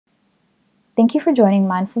Thank you for joining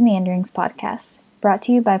Mindful Meanderings podcast, brought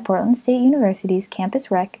to you by Portland State University's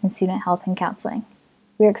Campus Rec and Student Health and Counseling.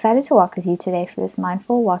 We are excited to walk with you today for this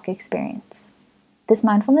mindful walk experience. This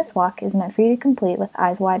mindfulness walk is meant for you to complete with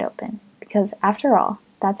eyes wide open, because after all,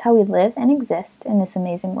 that's how we live and exist in this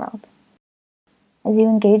amazing world. As you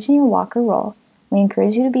engage in your walk or roll, we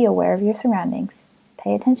encourage you to be aware of your surroundings,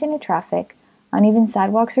 pay attention to traffic, uneven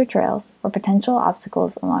sidewalks or trails, or potential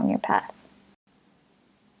obstacles along your path.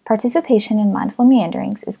 Participation in mindful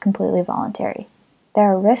meanderings is completely voluntary.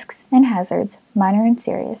 There are risks and hazards, minor and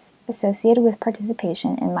serious, associated with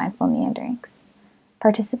participation in mindful meanderings.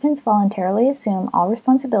 Participants voluntarily assume all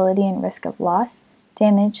responsibility and risk of loss,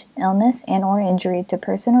 damage, illness, and/or injury to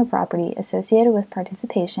person or property associated with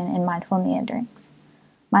participation in mindful meanderings.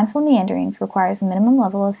 Mindful meanderings requires a minimum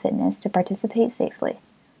level of fitness to participate safely.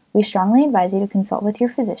 We strongly advise you to consult with your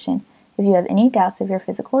physician if you have any doubts of your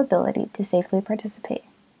physical ability to safely participate.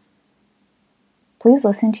 Please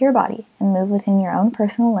listen to your body and move within your own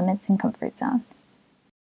personal limits and comfort zone.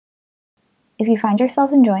 If you find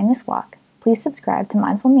yourself enjoying this walk, please subscribe to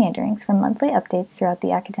Mindful Meanderings for monthly updates throughout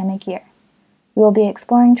the academic year. We will be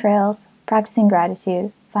exploring trails, practicing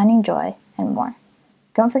gratitude, finding joy, and more.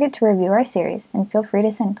 Don't forget to review our series and feel free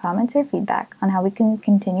to send comments or feedback on how we can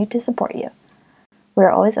continue to support you. We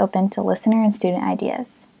are always open to listener and student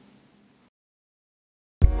ideas.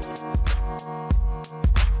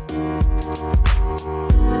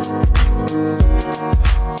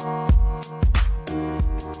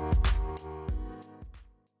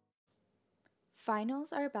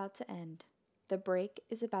 Finals are about to end, the break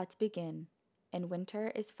is about to begin, and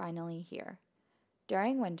winter is finally here.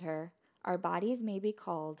 During winter, our bodies may be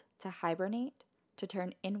called to hibernate, to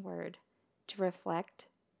turn inward, to reflect,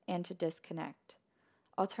 and to disconnect.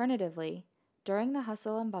 Alternatively, during the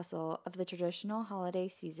hustle and bustle of the traditional holiday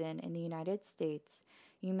season in the United States,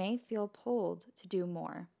 you may feel pulled to do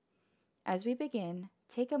more. As we begin,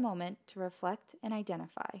 take a moment to reflect and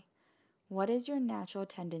identify. What is your natural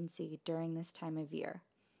tendency during this time of year?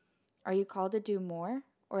 Are you called to do more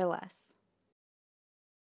or less?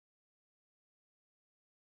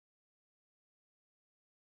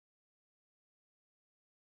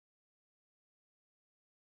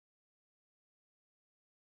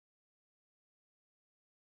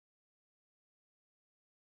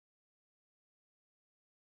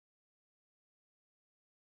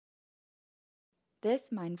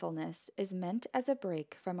 This mindfulness is meant as a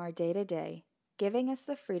break from our day-to-day, giving us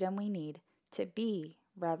the freedom we need to be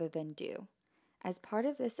rather than do. As part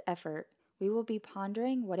of this effort, we will be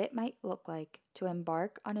pondering what it might look like to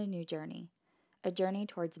embark on a new journey, a journey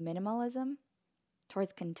towards minimalism,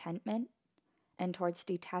 towards contentment, and towards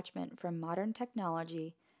detachment from modern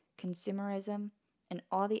technology, consumerism, and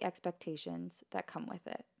all the expectations that come with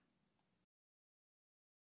it.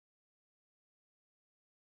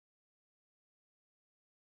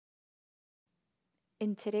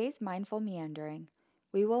 In today's Mindful Meandering,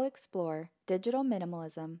 we will explore digital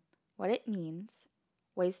minimalism, what it means,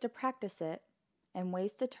 ways to practice it, and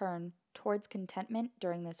ways to turn towards contentment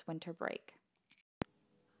during this winter break.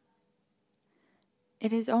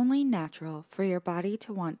 It is only natural for your body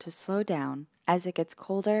to want to slow down as it gets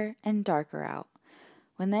colder and darker out.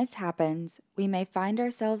 When this happens, we may find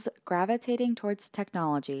ourselves gravitating towards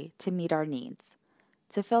technology to meet our needs,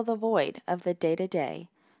 to fill the void of the day-to-day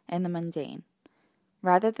and the mundane.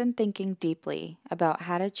 Rather than thinking deeply about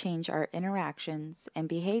how to change our interactions and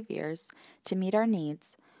behaviors to meet our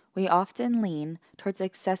needs, we often lean towards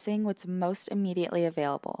accessing what's most immediately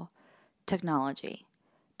available: technology.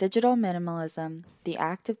 Digital minimalism, the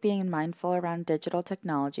act of being mindful around digital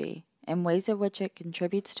technology and ways in which it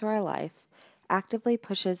contributes to our life, actively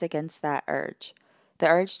pushes against that urge, the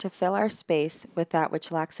urge to fill our space with that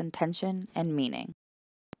which lacks intention and meaning.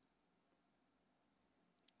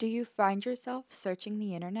 Do you find yourself searching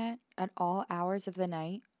the internet at all hours of the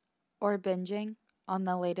night, or binging on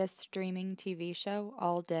the latest streaming TV show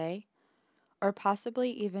all day, or possibly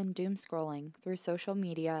even doom scrolling through social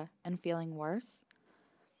media and feeling worse?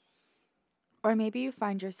 Or maybe you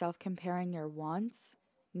find yourself comparing your wants,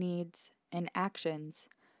 needs, and actions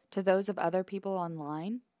to those of other people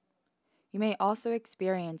online? You may also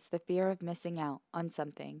experience the fear of missing out on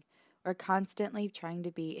something or constantly trying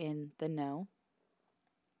to be in the know.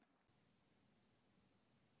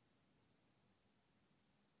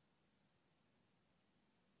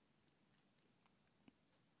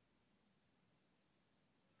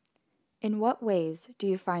 In what ways do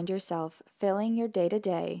you find yourself filling your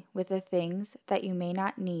day-to-day with the things that you may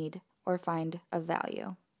not need or find of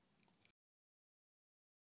value?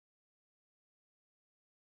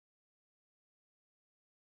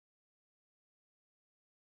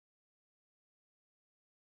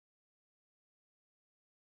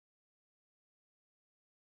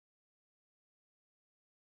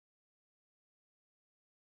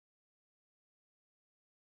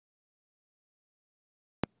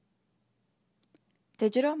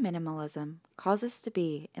 Digital minimalism calls us to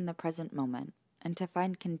be in the present moment and to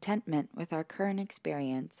find contentment with our current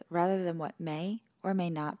experience rather than what may or may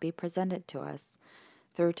not be presented to us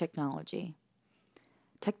through technology.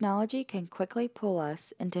 Technology can quickly pull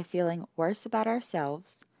us into feeling worse about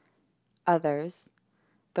ourselves, others,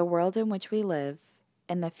 the world in which we live,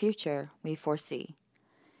 and the future we foresee.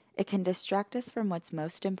 It can distract us from what's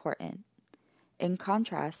most important. In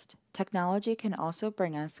contrast, technology can also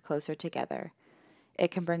bring us closer together. It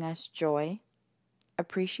can bring us joy,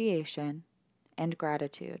 appreciation, and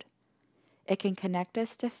gratitude. It can connect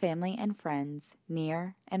us to family and friends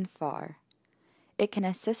near and far. It can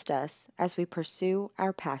assist us as we pursue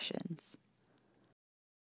our passions.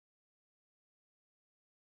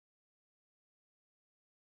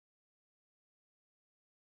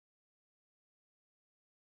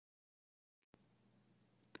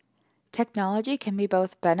 Technology can be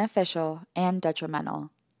both beneficial and detrimental.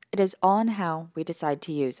 It is all in how we decide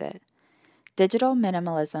to use it. Digital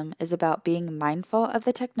minimalism is about being mindful of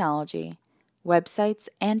the technology, websites,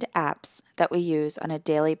 and apps that we use on a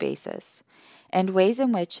daily basis, and ways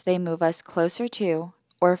in which they move us closer to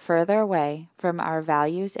or further away from our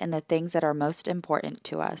values and the things that are most important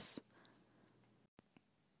to us.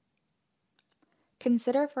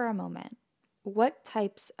 Consider for a moment, what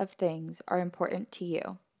types of things are important to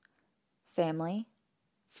you? Family,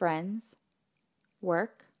 friends,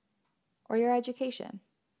 work, or your education?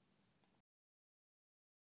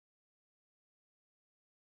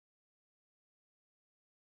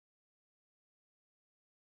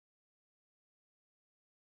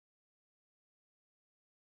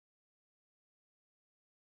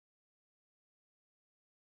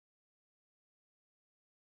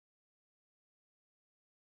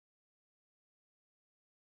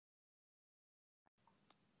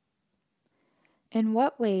 In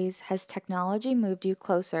what ways has technology moved you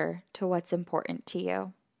closer to what's important to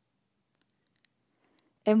you?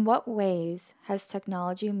 In what ways has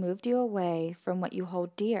technology moved you away from what you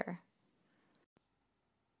hold dear?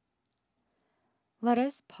 Let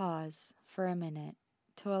us pause for a minute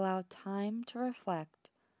to allow time to reflect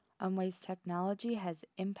on ways technology has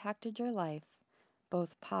impacted your life,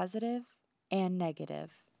 both positive and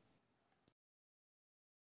negative.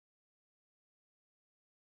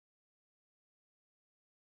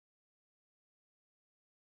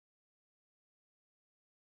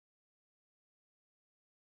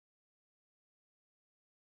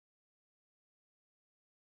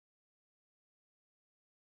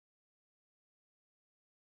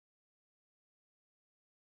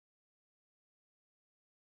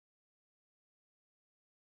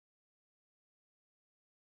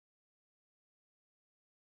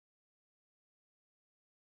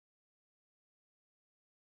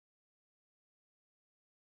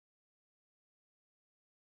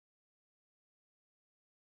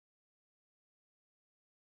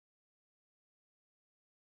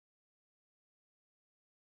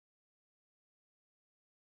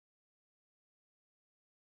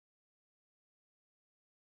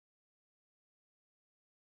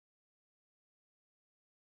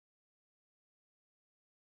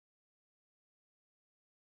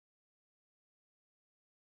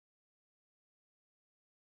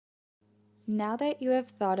 Now that you have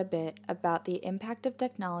thought a bit about the impact of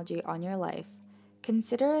technology on your life,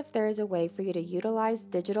 consider if there is a way for you to utilize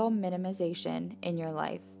digital minimization in your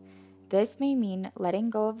life. This may mean letting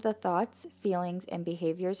go of the thoughts, feelings, and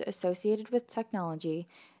behaviors associated with technology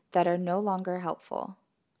that are no longer helpful.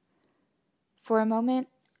 For a moment,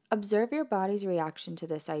 observe your body's reaction to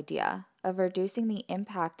this idea of reducing the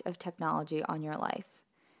impact of technology on your life,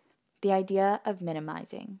 the idea of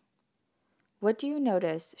minimizing. What do you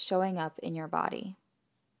notice showing up in your body?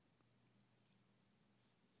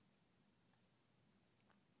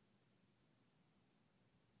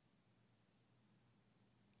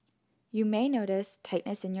 You may notice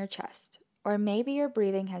tightness in your chest, or maybe your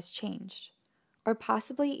breathing has changed, or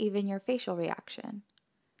possibly even your facial reaction.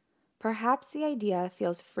 Perhaps the idea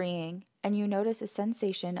feels freeing and you notice a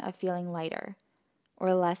sensation of feeling lighter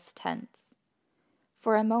or less tense.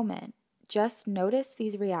 For a moment, just notice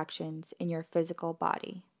these reactions in your physical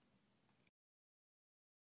body.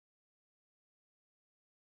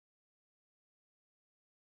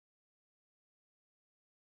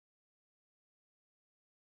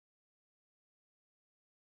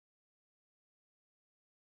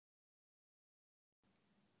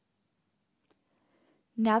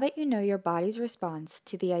 Now that you know your body's response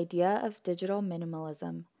to the idea of digital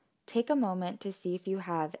minimalism, take a moment to see if you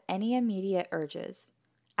have any immediate urges,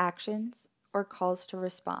 actions, or calls to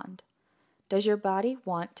respond. Does your body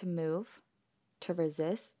want to move, to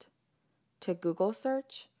resist, to Google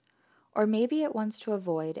search, Or maybe it wants to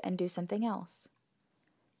avoid and do something else.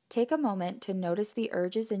 Take a moment to notice the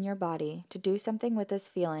urges in your body to do something with this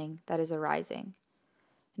feeling that is arising.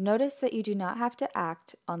 Notice that you do not have to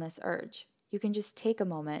act on this urge. You can just take a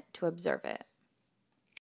moment to observe it.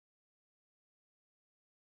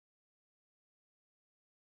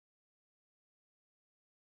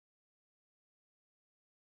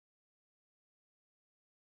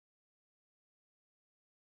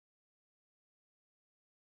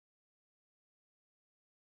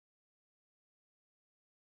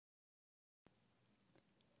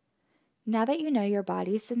 Now that you know your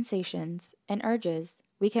body's sensations and urges,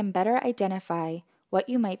 we can better identify what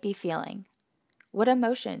you might be feeling. What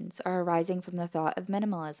emotions are arising from the thought of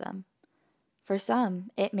minimalism? For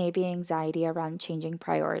some, it may be anxiety around changing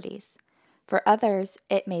priorities. For others,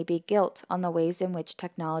 it may be guilt on the ways in which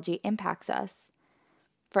technology impacts us.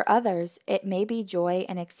 For others, it may be joy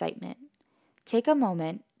and excitement. Take a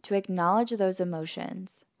moment to acknowledge those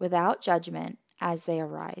emotions without judgment as they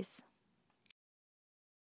arise.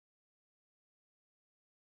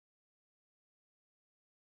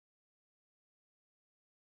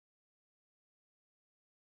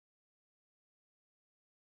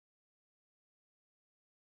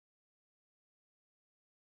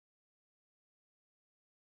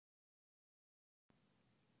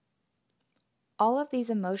 All of these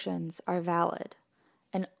emotions are valid,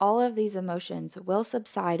 and all of these emotions will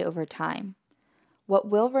subside over time. What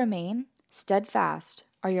will remain steadfast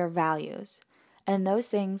are your values and those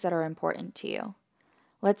things that are important to you.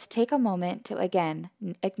 Let's take a moment to again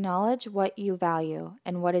acknowledge what you value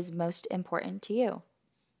and what is most important to you.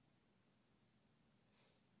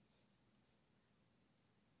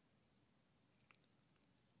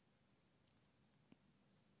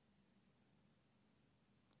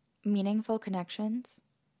 Meaningful connections,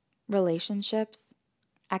 relationships,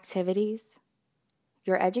 activities,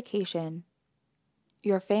 your education,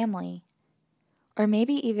 your family, or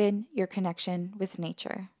maybe even your connection with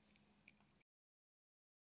nature.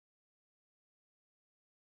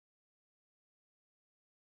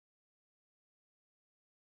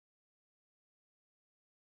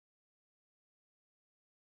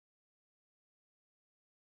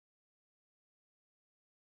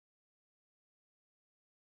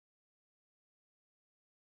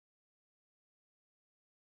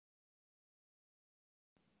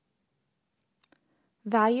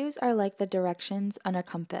 Values are like the directions on a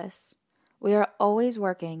compass. We are always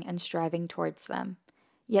working and striving towards them,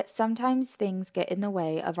 yet sometimes things get in the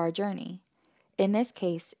way of our journey. In this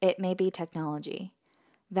case, it may be technology.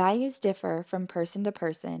 Values differ from person to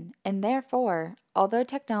person, and therefore, although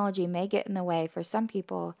technology may get in the way for some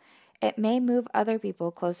people, it may move other people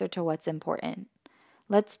closer to what's important.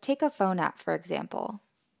 Let's take a phone app, for example.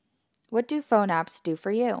 What do phone apps do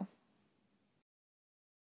for you?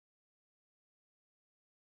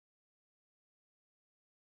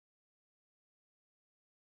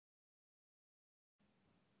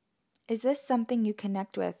 Is this something you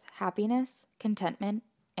connect with happiness, contentment,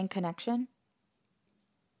 and connection?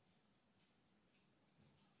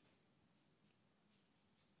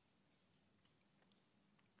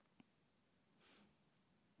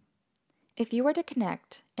 If you were to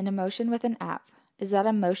connect an emotion with an app, is that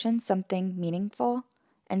emotion something meaningful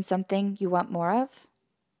and something you want more of?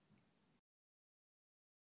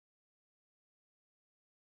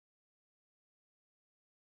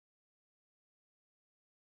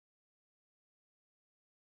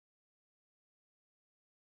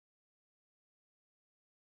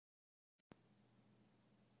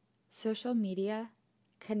 Social media,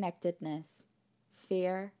 connectedness,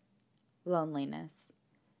 fear, loneliness,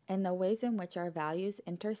 and the ways in which our values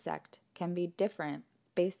intersect can be different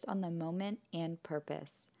based on the moment and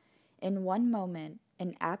purpose. In one moment,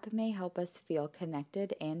 an app may help us feel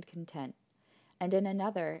connected and content, and in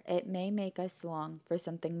another, it may make us long for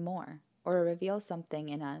something more or reveal something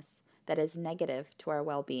in us that is negative to our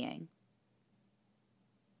well being.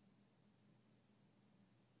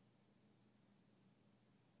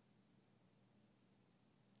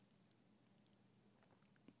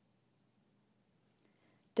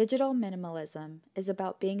 Digital minimalism is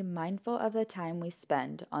about being mindful of the time we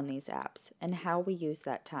spend on these apps and how we use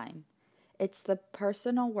that time. It's the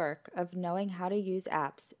personal work of knowing how to use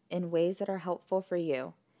apps in ways that are helpful for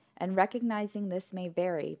you and recognizing this may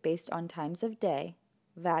vary based on times of day,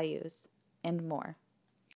 values, and more.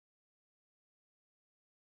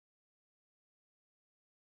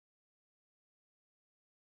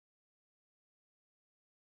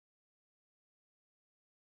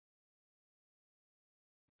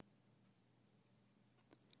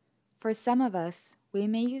 For some of us, we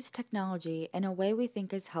may use technology in a way we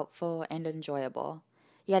think is helpful and enjoyable.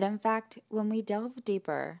 Yet, in fact, when we delve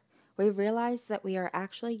deeper, we realize that we are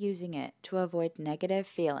actually using it to avoid negative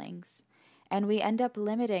feelings, and we end up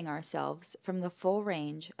limiting ourselves from the full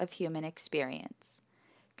range of human experience.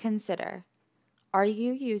 Consider, are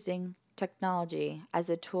you using technology as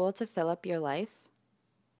a tool to fill up your life?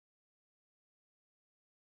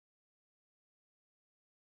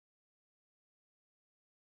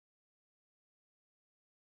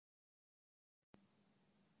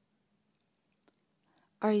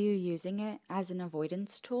 Are you using it as an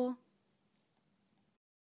avoidance tool?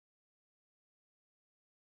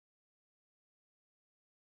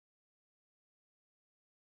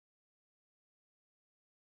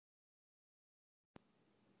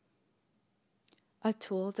 A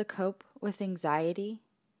tool to cope with anxiety,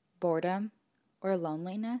 boredom, or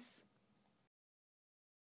loneliness?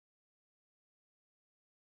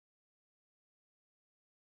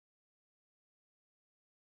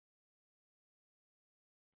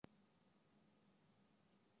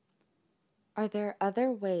 Are there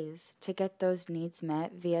other ways to get those needs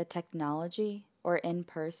met via technology or in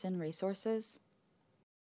person resources?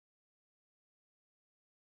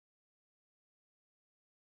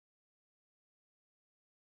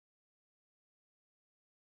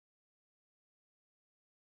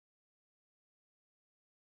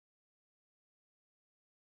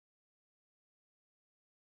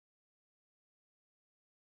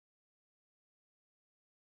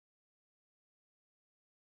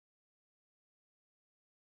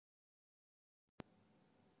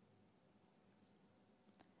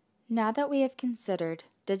 Now that we have considered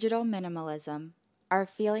digital minimalism, our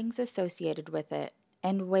feelings associated with it,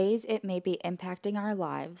 and ways it may be impacting our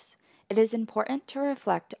lives, it is important to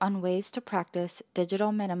reflect on ways to practice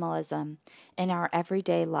digital minimalism in our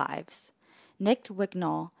everyday lives. Nick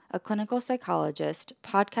Wignall, a clinical psychologist,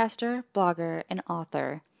 podcaster, blogger, and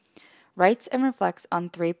author, writes and reflects on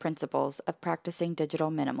three principles of practicing digital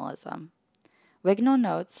minimalism. Wignall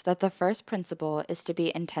notes that the first principle is to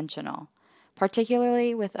be intentional,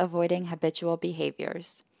 particularly with avoiding habitual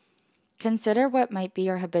behaviors. Consider what might be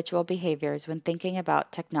your habitual behaviors when thinking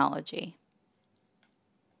about technology.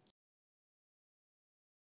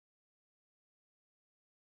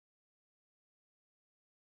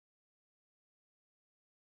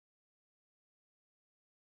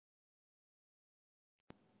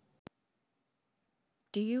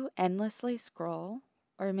 Do you endlessly scroll,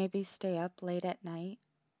 or maybe stay up late at night,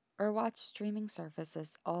 or watch streaming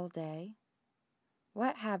services all day?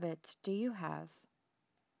 What habits do you have?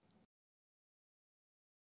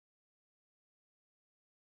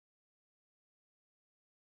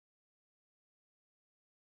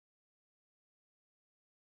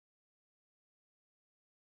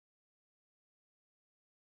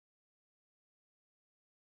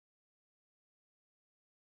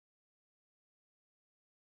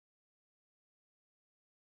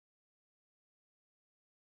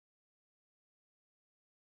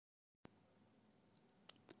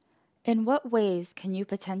 In what ways can you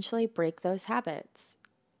potentially break those habits?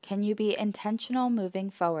 Can you be intentional moving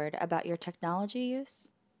forward about your technology use?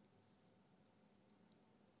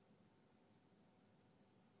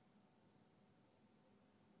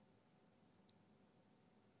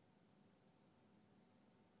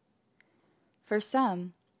 For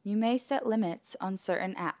some, you may set limits on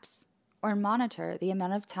certain apps or monitor the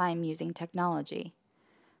amount of time using technology.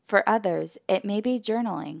 For others, it may be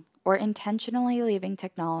journaling or intentionally leaving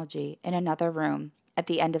technology in another room at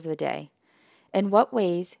the end of the day. In what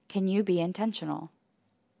ways can you be intentional?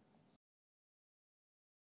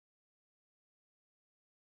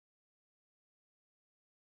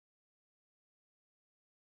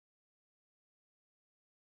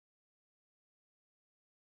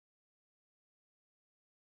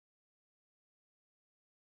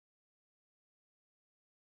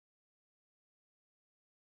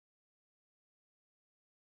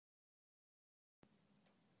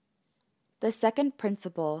 The second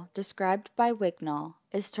principle described by Wignall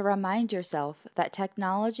is to remind yourself that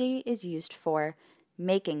technology is used for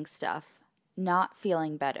making stuff, not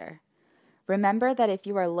feeling better. Remember that if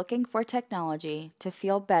you are looking for technology to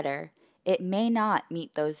feel better, it may not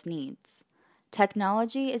meet those needs.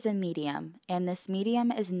 Technology is a medium, and this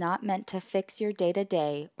medium is not meant to fix your day to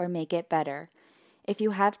day or make it better. If you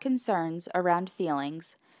have concerns around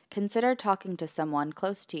feelings, consider talking to someone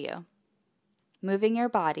close to you, moving your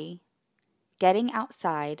body, getting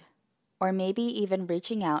outside, or maybe even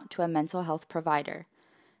reaching out to a mental health provider.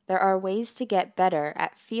 There are ways to get better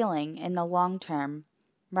at feeling in the long term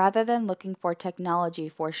rather than looking for technology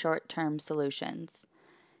for short term solutions.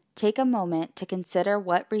 Take a moment to consider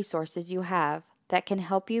what resources you have that can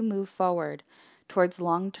help you move forward towards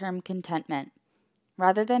long term contentment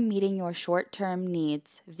rather than meeting your short-term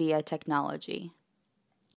needs via technology.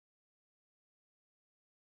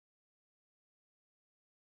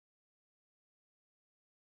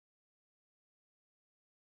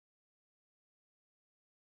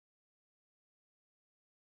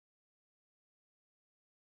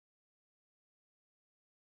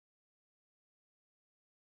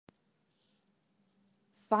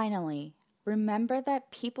 Finally, remember that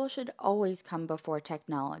people should always come before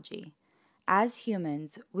technology. As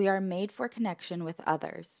humans, we are made for connection with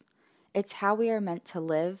others. It's how we are meant to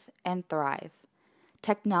live and thrive.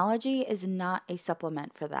 Technology is not a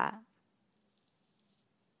supplement for that.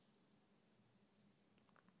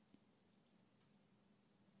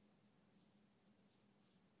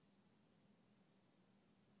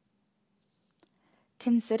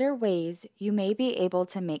 Consider ways you may be able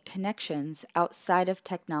to make connections outside of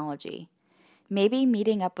technology. Maybe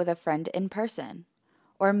meeting up with a friend in person,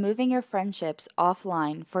 or moving your friendships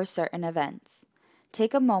offline for certain events.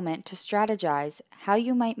 Take a moment to strategize how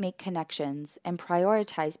you might make connections and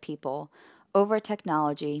prioritize people over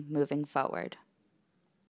technology moving forward.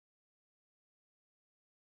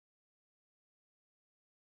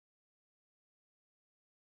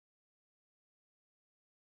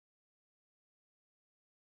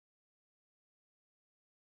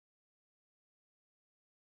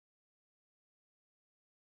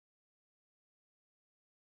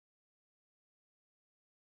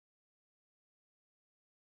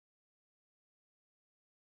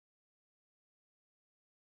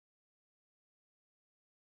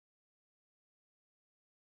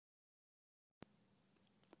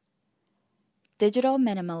 Digital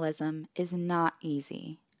minimalism is not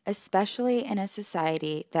easy, especially in a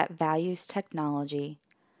society that values technology,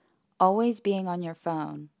 always being on your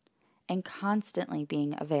phone, and constantly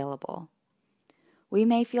being available. We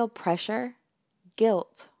may feel pressure,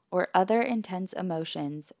 guilt, or other intense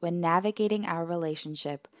emotions when navigating our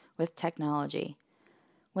relationship with technology.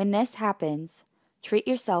 When this happens, treat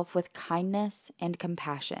yourself with kindness and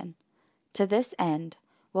compassion. To this end,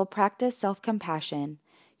 we'll practice self compassion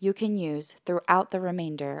you can use throughout the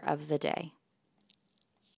remainder of the day.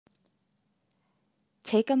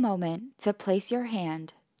 Take a moment to place your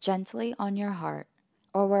hand gently on your heart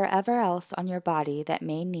or wherever else on your body that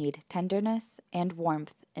may need tenderness and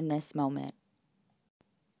warmth in this moment.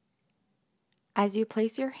 As you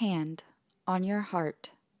place your hand on your heart,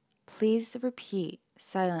 please repeat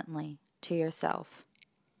silently to yourself,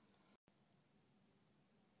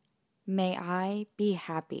 "May I be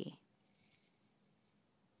happy.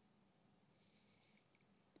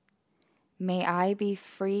 May I be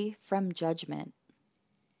free from judgment.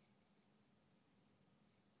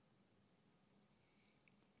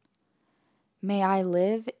 May I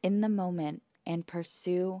live in the moment and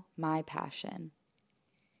pursue my passion."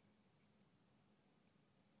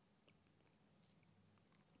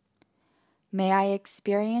 May I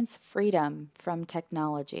experience freedom from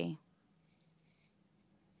technology.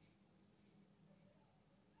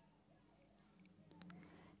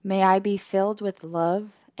 May I be filled with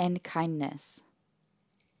love and kindness.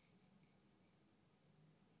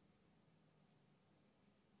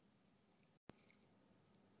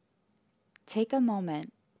 Take a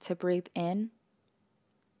moment to breathe in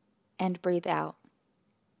and breathe out,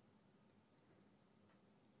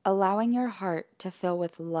 allowing your heart to fill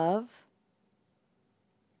with love,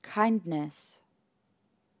 kindness,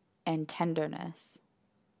 and tenderness.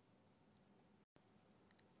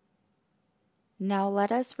 Now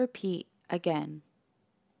let us repeat again.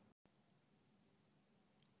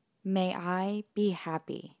 May I be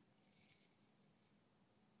happy.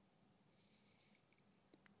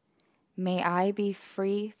 May I be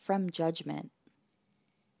free from judgment.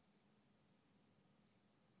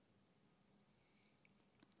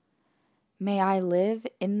 May I live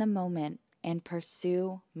in the moment and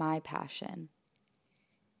pursue my passion.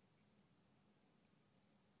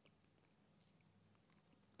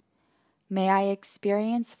 May I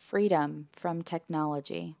experience freedom from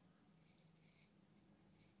technology.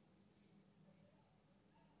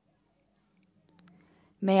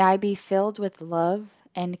 May I be filled with love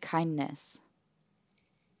and kindness.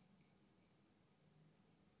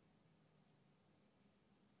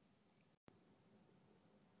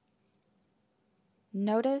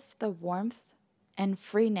 Notice the warmth and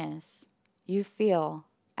freeness you feel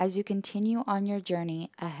as you continue on your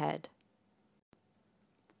journey ahead.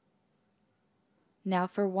 Now,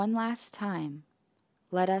 for one last time,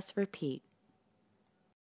 let us repeat.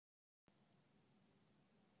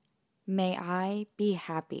 May I be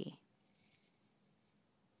happy.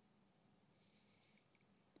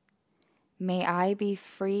 May I be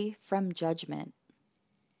free from judgment.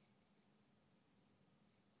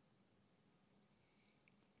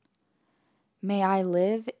 May I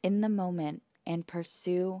live in the moment and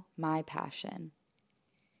pursue my passion.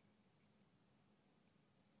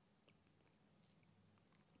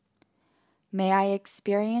 May I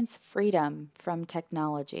experience freedom from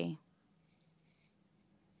technology.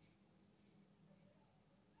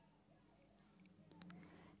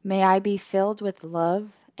 May I be filled with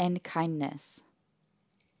love and kindness.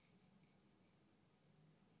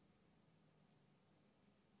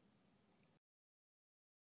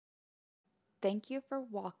 Thank you for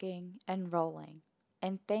walking and rolling,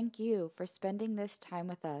 and thank you for spending this time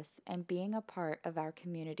with us and being a part of our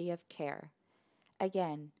community of care.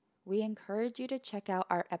 Again, we encourage you to check out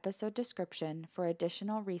our episode description for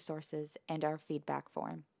additional resources and our feedback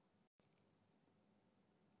form.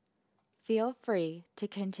 Feel free to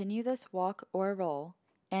continue this walk or roll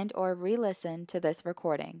and/or re-listen to this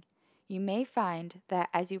recording. You may find that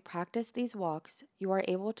as you practice these walks, you are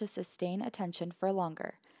able to sustain attention for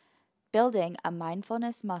longer, building a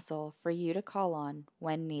mindfulness muscle for you to call on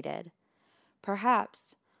when needed.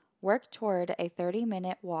 Perhaps work toward a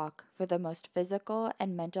 30-minute walk for the most physical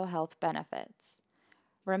and mental health benefits.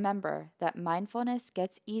 Remember that mindfulness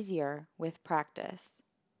gets easier with practice.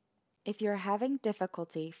 If you're having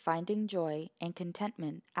difficulty finding joy and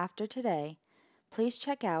contentment after today, please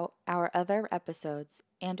check out our other episodes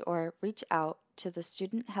and/or reach out to the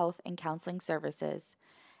Student Health and Counseling Services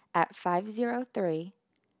at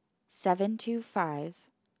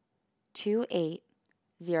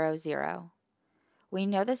 503-725-2800. We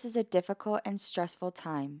know this is a difficult and stressful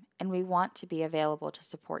time, and we want to be available to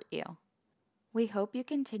support you. We hope you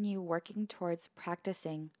continue working towards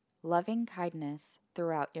practicing loving kindness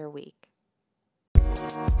throughout your week.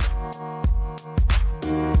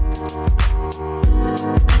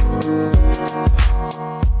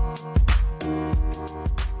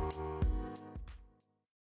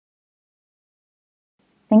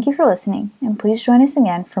 Thank you for listening, and please join us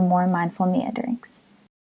again for more Mindful Meanderings.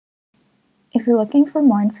 If you're looking for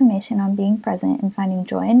more information on being present and finding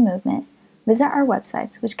joy in movement, visit our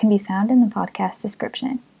websites, which can be found in the podcast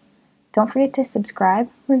description. Don't forget to subscribe,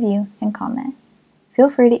 review, and comment. Feel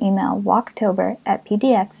free to email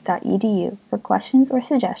walktober@pdx.edu for questions or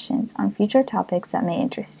suggestions on future topics that may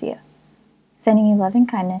interest you. Sending you love and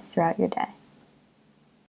kindness throughout your day.